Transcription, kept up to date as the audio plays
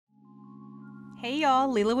Hey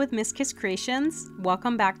y'all, Leela with mskisskreations.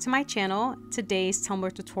 Welcome back to my channel. Today's tumbler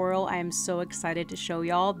tutorial, I am so excited to show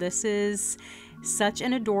y'all. This is such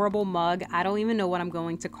an adorable mug. I don't even know what I'm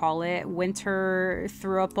going to call it. Winter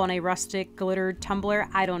threw up on a rustic glittered tumbler.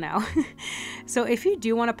 I don't know. So if you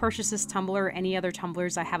do want to purchase this tumbler or any other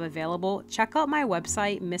tumblers I have available, check out my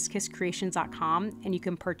website, mskisskreations.com, and you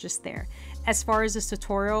can purchase there. As far as this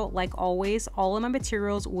tutorial, like always, all of my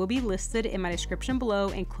materials will be listed in my description below,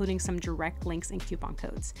 including some direct links and coupon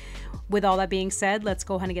codes. With all that being said, let's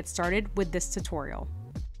go ahead and get started with this tutorial.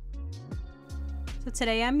 So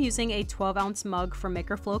today I'm using a 12-ounce mug from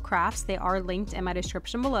Maker Flow Crafts. They are linked in my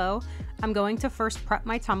description below. I'm going to first prep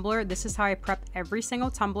my tumbler. This is how I prep every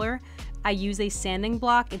single tumbler. I use a sanding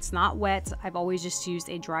block. It's not wet. I've always just used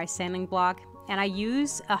a dry sanding block. And I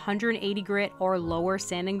use 180 grit or lower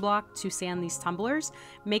sanding block to sand these tumblers.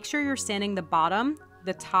 Make sure you're sanding the bottom,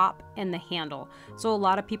 the top, and the handle. So a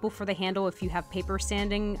lot of people, for the handle, if you have paper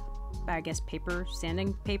sanding, I guess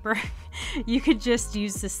sanding paper, you could just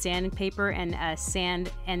use the sanding paper and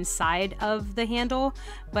sand inside of the handle,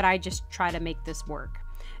 but I just try to make this work.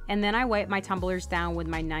 And then I wipe my tumblers down with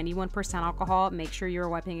my 91% alcohol. Make sure you're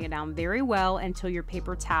wiping it down very well until your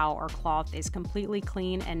paper towel or cloth is completely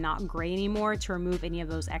clean and not gray anymore, to remove any of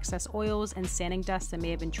those excess oils and sanding dust that may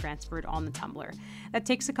have been transferred on the tumbler. That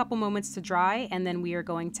takes a couple moments to dry, and then we are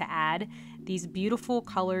going to add these beautiful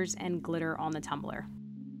colors and glitter on the tumbler.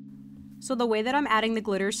 So the way that I'm adding the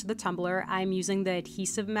glitters to the tumbler, I'm using the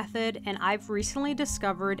adhesive method, and I've recently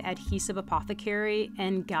discovered Adhesive Apothecary,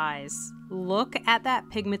 and guys, look at that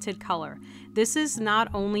pigmented color. This is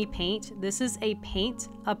not only paint, this is a paint,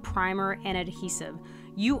 a primer, and adhesive.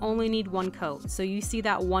 You only need one coat. So you see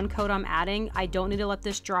that one coat I'm adding, I don't need to let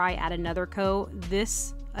this dry, add another coat.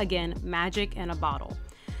 This, again, magic in a bottle.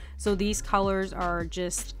 So these colors are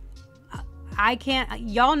just,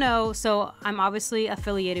 y'all know, so I'm obviously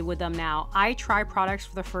affiliated with them now. I try products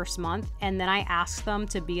for the first month, and then I ask them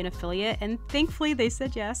to be an affiliate, and thankfully they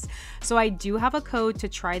said yes. So I do have a code to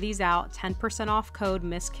try these out, 10% off code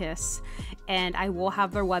mskiss, and I will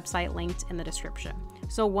have their website linked in the description.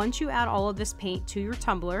 So once you add all of this paint to your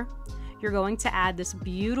tumbler, you're going to add this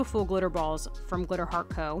beautiful glitter balls from Glitter Heart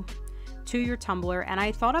Co. to your tumbler. And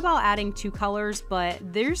I thought about adding two colors, but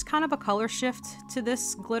there's kind of a color shift to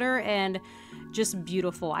this glitter, and just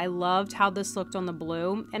beautiful. I loved how this looked on the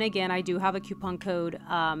blue. And again, I do have a coupon code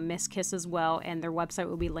mskiss as well, and their website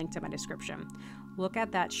will be linked in my description. Look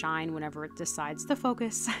at that shine whenever it decides to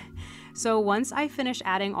focus. So once I finish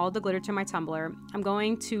adding all the glitter to my tumbler, I'm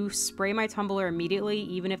going to spray my tumbler immediately,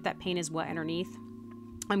 even if that paint is wet underneath.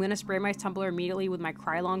 I'm going to spray my tumbler immediately with my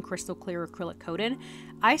Cauldron crystal clear acrylic coated.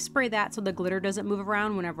 I spray that so the glitter doesn't move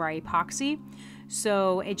around whenever I epoxy.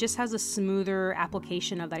 So it just has a smoother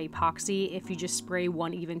application of that epoxy if you just spray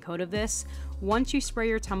one even coat of this. Once you spray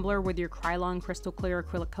your tumbler with your Cauldron crystal clear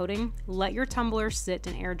acrylic coating, let your tumbler sit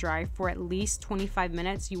and air dry for at least 25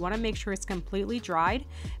 minutes. You want to make sure it's completely dried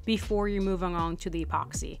before you're moving on to the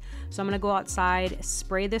epoxy. So I'm going to go outside,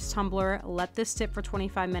 spray this tumbler, let this sit for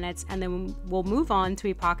 25 minutes, and then we'll move on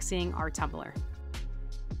to epoxying our tumbler.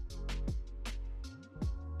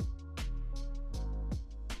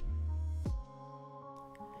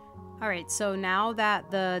 Alright, so now that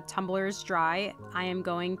the tumbler is dry, I am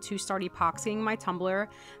going to start epoxying my tumbler.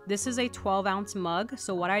 This is a 12-ounce mug,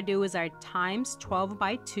 so what I do is I times 12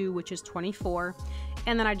 by 2, which is 24,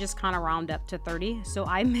 and then I just kind of round up to 30. So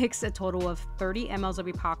I mix a total of 30 mLs of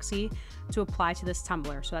epoxy to apply to this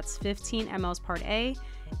tumbler. So that's 15 mLs part A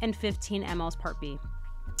and 15 mLs part B.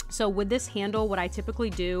 So with this handle, what I typically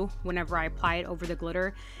do whenever I apply it over the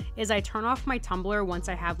glitter is I turn off my tumbler once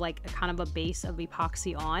I have like a kind of a base of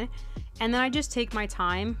epoxy on, and then I just take my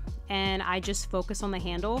time and I just focus on the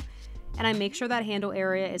handle, and I make sure that handle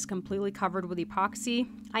area is completely covered with epoxy.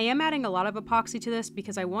 I am adding a lot of epoxy to this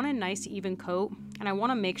because I want a nice even coat, and I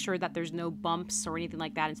want to make sure that there's no bumps or anything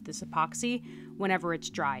like that into this epoxy whenever it's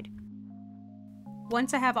dried.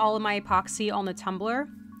 Once I have all of my epoxy on the tumbler,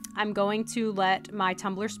 I'm going to let my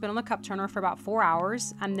tumbler spin on the cup turner for about 4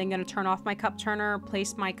 hours. I'm then going to turn off my cup turner,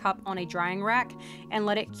 place my cup on a drying rack, and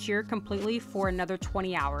let it cure completely for another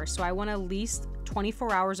 20 hours. So I want at least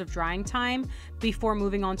 24 hours of drying time before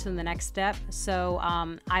moving on to the next step. So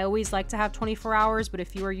I always like to have 24 hours, but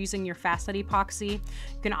if you are using your fast set epoxy,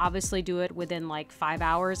 you can obviously do it within like 5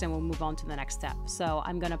 hours, and we'll move on to the next step. So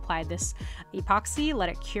I'm going to apply this epoxy, let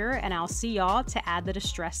it cure, and I'll see y'all to add the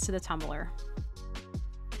distress to the tumbler.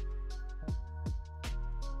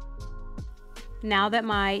 Now that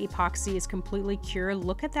my epoxy is completely cured,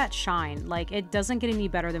 look at that shine. Like, it doesn't get any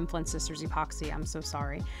better than Flint Sisters epoxy. I'm so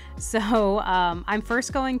sorry. So I'm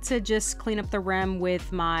first going to just clean up the rim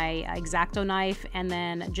with my X-Acto knife and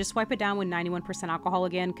then just wipe it down with 91% alcohol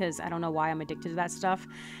again, because I don't know why I'm addicted to that stuff.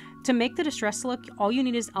 To make the distress look, all you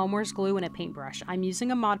need is Elmer's glue and a paintbrush. I'm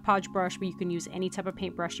using a Mod Podge brush, but you can use any type of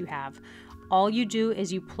paintbrush you have. All you do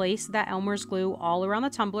is you place that Elmer's glue all around the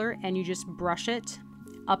tumbler and you just brush it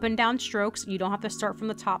up and down strokes. You don't have to start from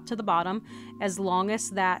the top to the bottom, as long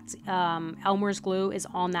as that Elmer's glue is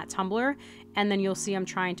on that tumbler. And then you'll see I'm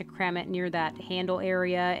trying to cram it near that handle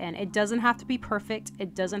area, and it doesn't have to be perfect.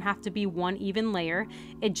 It doesn't have to be one even layer.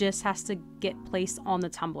 It just has to get placed on the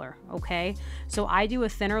tumbler, okay? So I do a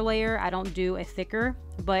thinner layer. I don't do a thicker,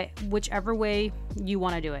 but whichever way you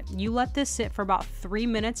want to do it. You let this sit for about 3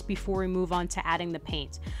 minutes before we move on to adding the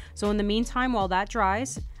paint. So in the meantime, while that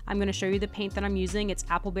dries, I'm going to show you the paint that I'm using. It's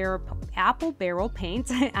apple barrel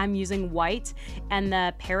paint. I'm using white and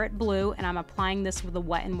the parrot blue, and I'm applying this with a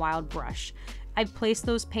Wet n Wild brush. I've placed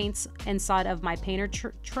those paints inside of my painter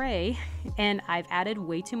tray, and I've added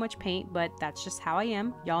way too much paint, but that's just how I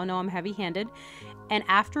am. Y'all know I'm heavy-handed. And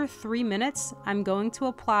after 3 minutes, I'm going to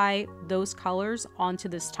apply those colors onto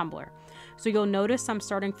this tumbler. So you'll notice I'm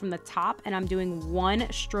starting from the top and I'm doing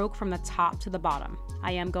one stroke from the top to the bottom.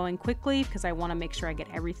 I am going quickly because I want to make sure I get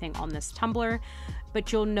everything on this tumbler,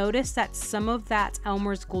 but you'll notice that some of that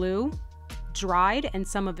Elmer's glue dried and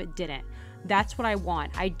some of it didn't. That's what I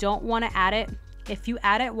want. I don't want to add it. If you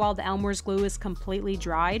add it while the Elmer's glue is completely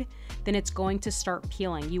dried, then it's going to start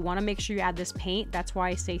peeling. You want to make sure you add this paint. That's why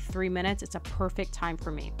I say 3 minutes. It's a perfect time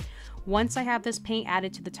for me. Once I have this paint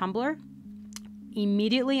added to the tumbler,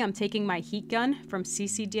 immediately I'm taking my heat gun from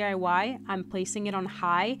CC DIY. I'm placing it on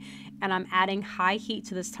high, and I'm adding high heat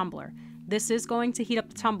to this tumbler. This is going to heat up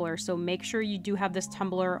the tumbler, so make sure you do have this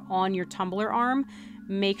tumbler on your tumbler arm.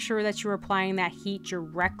 Make sure that you're applying that heat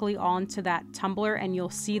directly onto that tumbler, and you'll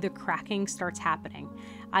see the cracking starts happening.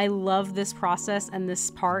 I love this process and this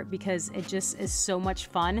part because it just is so much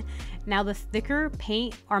fun. Now the thicker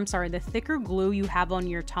the thicker glue you have on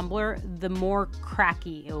your tumbler, the more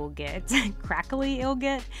cracky it will get, crackly it'll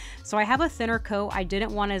get. So I have a thinner coat. I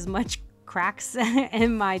didn't want as much cracks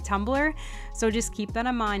in my tumbler, so just keep that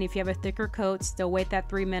in mind. If you have a thicker coat, still wait that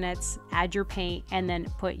 3 minutes, add your paint, and then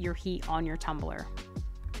put your heat on your tumbler.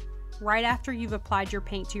 Right after you've applied your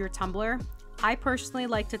paint to your tumbler, I personally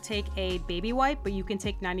like to take a baby wipe, but you can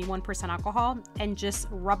take 91% alcohol and just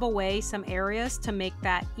rub away some areas to make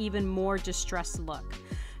that even more distressed look.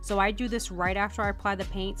 So I do this right after I apply the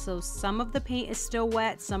paint. So some of the paint is still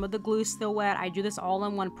wet, some of the glue is still wet. I do this all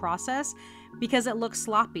in one process because it looks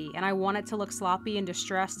sloppy, and I want it to look sloppy and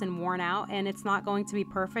distressed and worn out, and it's not going to be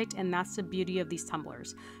perfect, and that's the beauty of these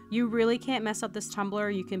tumblers. You really can't mess up this tumbler.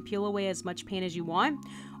 You can peel away as much paint as you want,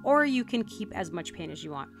 or you can keep as much paint as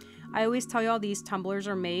you want. I always tell y'all these tumblers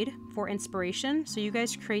are made for inspiration, so you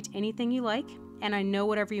guys create anything you like, and I know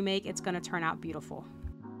whatever you make, it's going to turn out beautiful.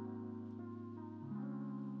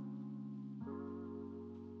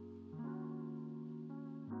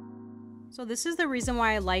 So this is the reason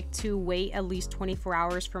why I like to wait at least 24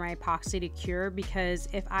 hours for my epoxy to cure, because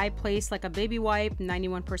if I place like a baby wipe,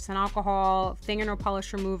 91% alcohol, fingernail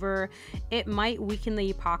polish remover, it might weaken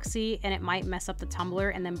the epoxy and it might mess up the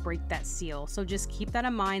tumbler and then break that seal. So just keep that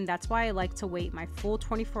in mind. That's why I like to wait my full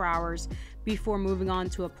 24 hours before moving on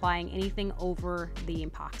to applying anything over the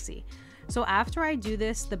epoxy. So after I do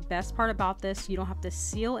this, the best part about this, you don't have to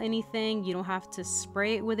seal anything, you don't have to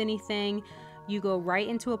spray it with anything. You go right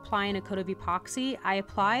into applying a coat of epoxy. I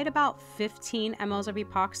applied about 15 mLs of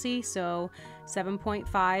epoxy, so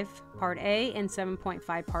 7.5 part A and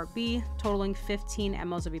 7.5 part B, totaling 15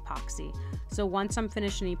 mLs of epoxy. So once I'm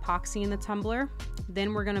finishing epoxy in the tumbler,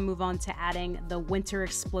 then we're gonna move on to adding the winter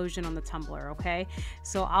explosion on the tumbler, okay?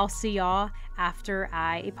 So I'll see y'all after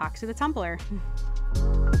I epoxy the tumbler.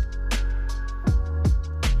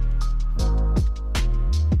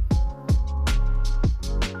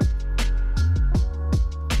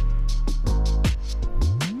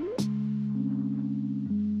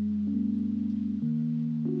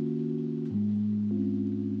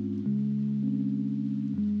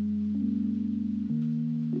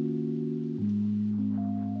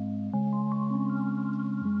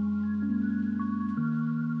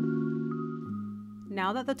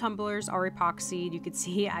 Now that the tumblers are epoxied, you can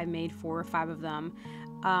see I made 4 or 5 of them.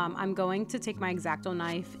 I'm going to take my X-Acto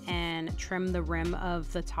knife and trim the rim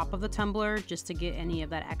of the top of the tumbler just to get any of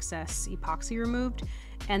that excess epoxy removed.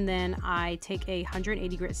 And then I take a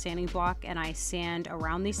 180 grit sanding block and I sand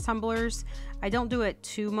around these tumblers. I don't do it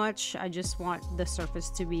too much. I just want the surface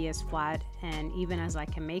to be as flat and even as I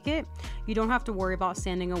can make it. You don't have to worry about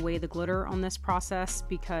sanding away the glitter on this process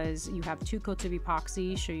because you have 2 coats of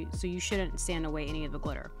epoxy, so you shouldn't sand away any of the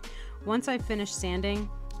glitter. Once I finish sanding,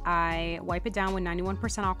 I wipe it down with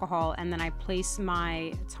 91% alcohol, and then I place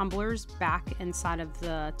my tumblers back inside of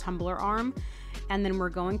the tumbler arm, and then we're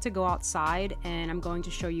going to go outside and I'm going to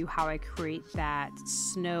show you how I create that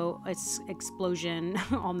snow explosion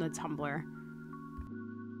on the tumbler.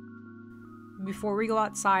 Before we go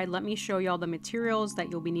outside, let me show y'all the materials that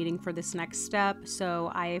you'll be needing for this next step.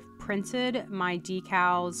 So I've printed my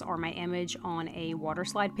decals or my image on a water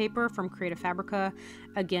slide paper from Creative Fabrica.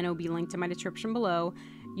 Again, it'll be linked in my description below.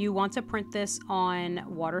 You want to print this on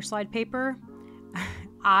water slide paper.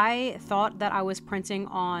 I thought that I was printing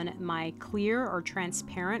on my clear or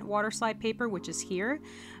transparent water slide paper, which is here,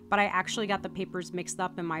 but I actually got the papers mixed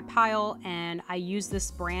up in my pile, and I used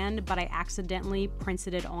this brand, but I accidentally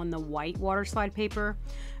printed it on the white water slide paper.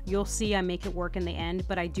 You'll see I make it work in the end,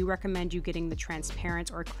 but I do recommend you getting the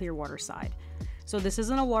transparent or clear water slide. So this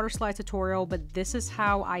isn't a water slide tutorial, but this is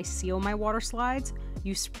how I seal my water slides.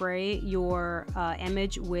 You spray your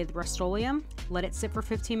image with Rust-Oleum, let it sit for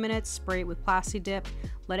 15 minutes, spray it with Plasti Dip,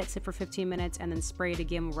 let it sit for 15 minutes, and then spray it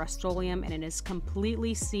again with Rust-Oleum, and it is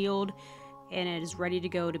completely sealed and it is ready to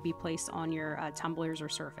go to be placed on your tumblers or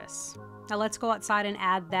surface. Now let's go outside and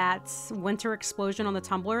add that winter explosion on the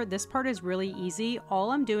tumbler. This part is really easy.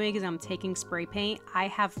 All I'm doing is I'm taking spray paint. I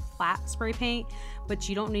have flat spray paint, but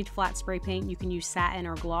you don't need flat spray paint. You can use satin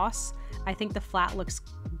or gloss. I think the flat looks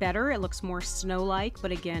better. It looks more snow-like,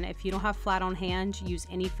 but again, if you don't have flat on hand, use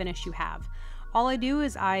any finish you have. All I do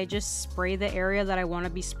is I just spray the area that I want to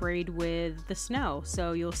be sprayed with the snow.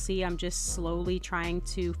 So you'll see I'm just slowly trying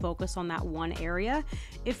to focus on that one area.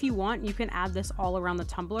 If you want, you can add this all around the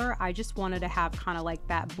tumbler. I just wanted to have kind of like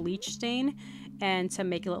that bleach stain and to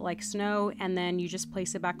make it look like snow, and then you just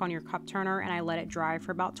place it back on your cup turner and I let it dry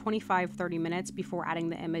for about 25-30 minutes before adding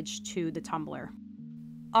the image to the tumbler.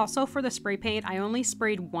 Also for the spray paint, I only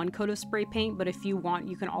sprayed 1 coat of spray paint, but if you want,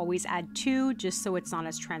 you can always add 2 just so it's not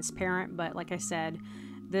as transparent. But like I said,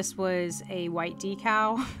 this was a white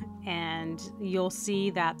decal, and you'll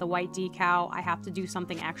see that the white decal, I have to do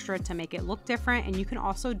something extra to make it look different, and you can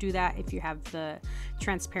also do that if you have the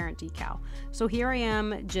transparent decal. So here I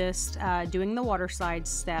am just doing the water slide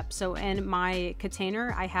step. So in my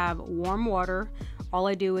container, I have warm water. All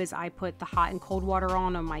I do is I put the hot and cold water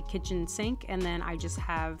on my kitchen sink, and then I just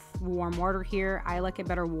have warm water here. I like it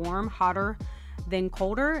better warm, hotter than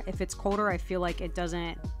colder. If it's colder, I feel like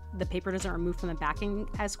the paper doesn't remove from the backing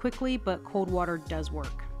as quickly, but cold water does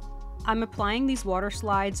work. I'm applying these water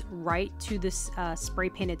slides right to this spray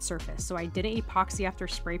painted surface. So I didn't epoxy after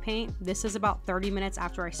spray paint. This is about 30 minutes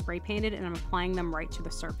after I spray painted, and I'm applying them right to the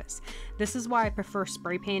surface. This is why I prefer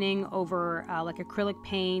spray painting over like acrylic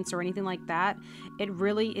paints or anything like that. It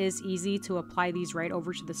really is easy to apply these right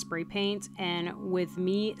over to the spray paint, and with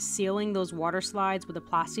me sealing those water slides with the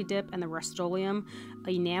Plasti Dip and the Rust-Oleum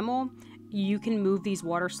enamel, you can move these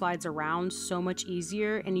water slides around so much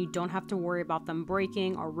easier, and you don't have to worry about them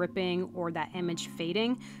breaking or ripping or that image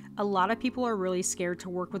fading. A lot of people are really scared to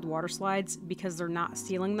work with water slides because they're not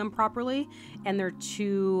sealing them properly and they're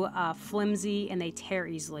too flimsy and they tear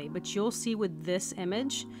easily. But you'll see with this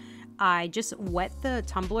image, I just wet the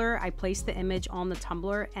tumbler, I placed the image on the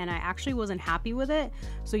tumbler, and I actually wasn't happy with it.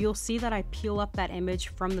 So you'll see that I peel up that image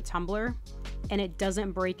from the tumbler and it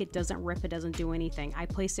doesn't break, it doesn't rip, it doesn't do anything. I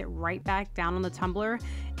place it right back down on the tumbler,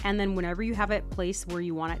 and then whenever you have it placed where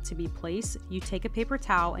you want it to be placed, you take a paper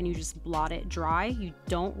towel and you just blot it dry. You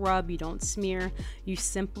don't rub, you don't smear, you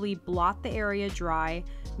simply blot the area dry.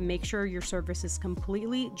 Make sure your surface is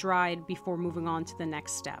completely dried before moving on to the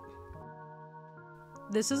next step.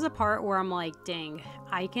 This is a part where I'm like, dang,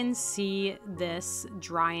 I can see this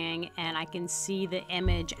drying and I can see the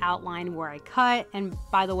image outline where I cut. And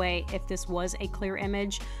by the way, if this was a clear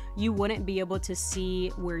image, you wouldn't be able to see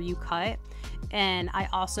where you cut. And I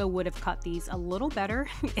also would have cut these a little better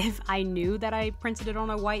if I knew that I printed it on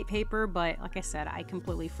a white paper. But like I said, I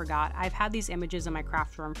completely forgot. I've had these images in my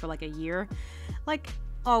craft room for like a year. Like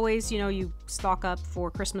always, you know, you stock up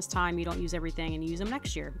for Christmas time, you don't use everything and you use them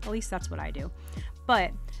next year. At least that's what I do.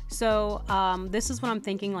 But so this is what I'm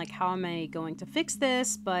thinking, like, how am I going to fix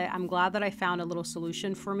this? But I'm glad that I found a little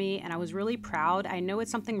solution for me, and I was really proud. I know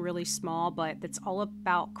it's something really small, but it's all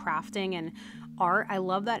about crafting and art. I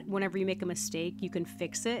love that whenever you make a mistake, you can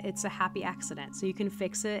fix it. It's a happy accident. So you can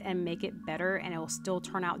fix it and make it better, and it will still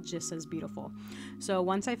turn out just as beautiful. So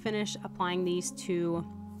once I finish applying these to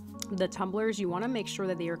the tumblers, you want to make sure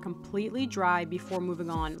that they are completely dry before moving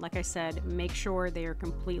on. Like I said, make sure they are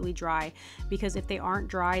completely dry, because if they aren't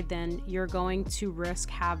dry, then you're going to risk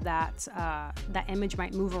have that that image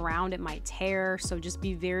might move around, it might tear. So just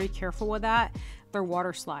be very careful with that. They're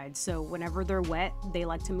water slides, so whenever they're wet, they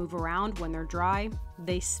like to move around. When they're dry,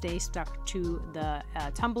 they stay stuck to the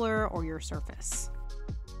tumbler or your surface.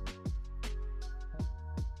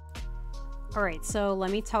 Alright, so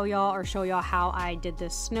let me tell y'all or show y'all how I did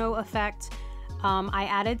this snow effect. I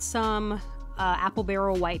added some apple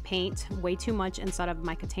barrel white paint, way too much inside of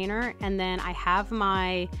my container, and then I have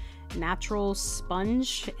my natural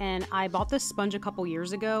sponge, and I bought this sponge a couple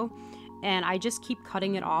years ago, and I just keep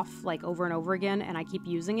cutting it off like over and over again, and I keep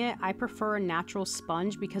using it. I prefer a natural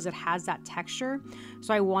sponge because it has that texture.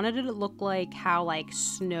 So I wanted it to look like how like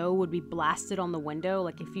snow would be blasted on the window.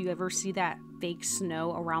 Like if you ever see that fake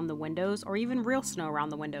snow around the windows, or even real snow around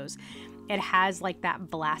the windows, it has like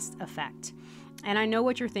that blast effect. And I know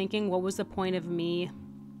what you're thinking, what was the point of me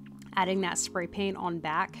adding that spray paint on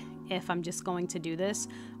back if I'm just going to do this?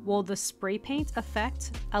 Well, the spray paint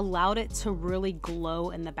effect allowed it to really glow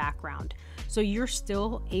in the background. So you're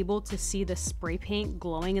still able to see the spray paint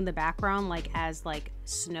glowing in the background like as like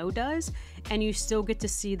snow does, and you still get to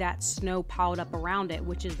see that snow piled up around it,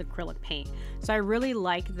 which is the acrylic paint. So I really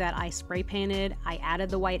like that I spray painted, I added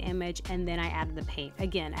the white image, and then I added the paint.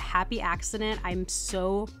 Again, a happy accident. I'm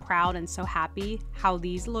so proud and so happy how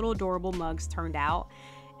these little adorable mugs turned out,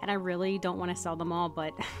 and I really don't want to sell them all,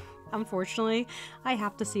 but unfortunately, I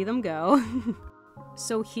have to see them go.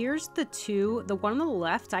 So here's the two. The one on the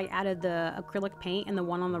left, I added the acrylic paint, and the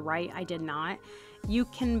one on the right, I did not. You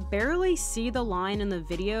can barely see the line in the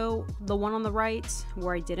video, the one on the right,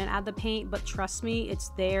 where I didn't add the paint, but trust me, it's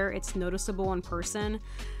there. It's noticeable in person.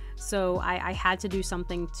 So I had to do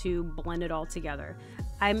something to blend it all together.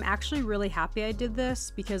 I'm actually really happy I did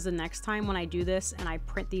this, because the next time when I do this and I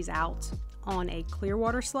print these out on a clear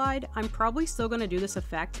water slide, I'm probably still going to do this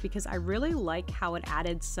effect, because I really like how it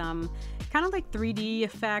added some kind of like 3D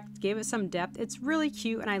effect, gave it some depth. It's really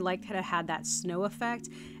cute, and I liked that it had that snow effect,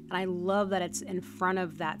 and I love that it's in front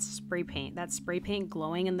of that spray paint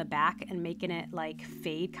glowing in the back and making it like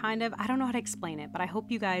fade kind of. I don't know how to explain it, but I hope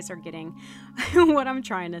you guys are getting what I'm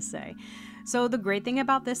trying to say. So the great thing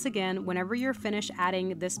about this, again, whenever you're finished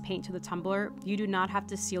adding this paint to the tumbler, you do not have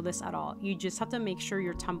to seal this at all. You just have to make sure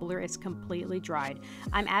your tumbler is completely dried.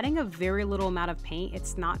 I'm adding a very little amount of paint.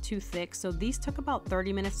 It's not too thick, so these took about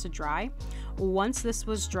 30 minutes to dry. Once this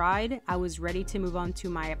was dried, I was ready to move on to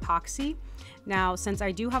my epoxy. Now, since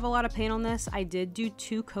I do have a lot of paint on this, I did do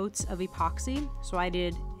 2 coats of epoxy. So I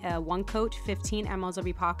did 1 coat, 15 mLs of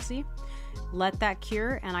epoxy, let that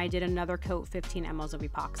cure, and I did another coat, 15 mLs of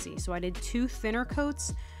epoxy. So I did 2 thinner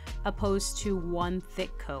coats opposed to 1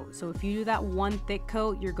 thick coat. So if you do that 1 thick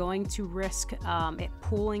coat, you're going to risk it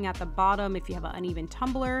pooling at the bottom if you have an uneven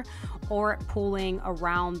tumbler, or pooling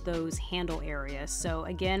around those handle areas. So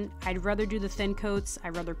again, I'd rather do the thin coats.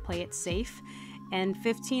 I'd rather play it safe. And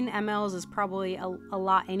 15 mLs is probably a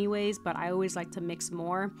lot anyways, but I always like to mix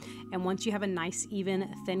more. And once you have a nice,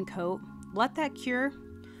 even, thin coat, let that cure,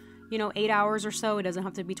 8 hours or so. It doesn't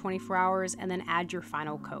have to be 24 hours, and then add your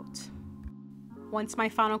final coat. Once my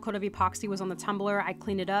final coat of epoxy was on the tumbler, I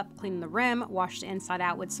cleaned it up, cleaned the rim, washed it inside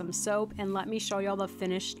out with some soap, and let me show y'all the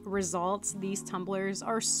finished results. These tumblers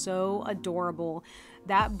are so adorable.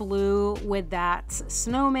 That blue with that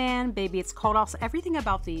snowman, baby, it's called off. Everything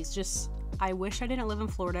about these, just, I wish I didn't live in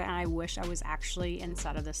Florida, and I wish I was actually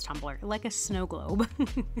inside of this tumbler, like a snow globe.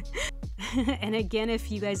 And again, if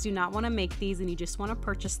you guys do not want to make these and you just want to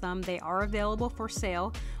purchase them, they are available for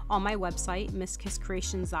sale on my website,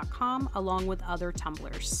 mskisskreations.com, along with other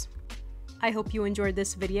tumblers. I hope you enjoyed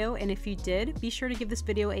this video, and if you did, be sure to give this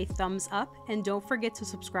video a thumbs up, and don't forget to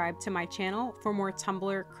subscribe to my channel for more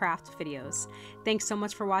tumbler craft videos. Thanks so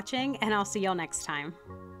much for watching, and I'll see y'all next time.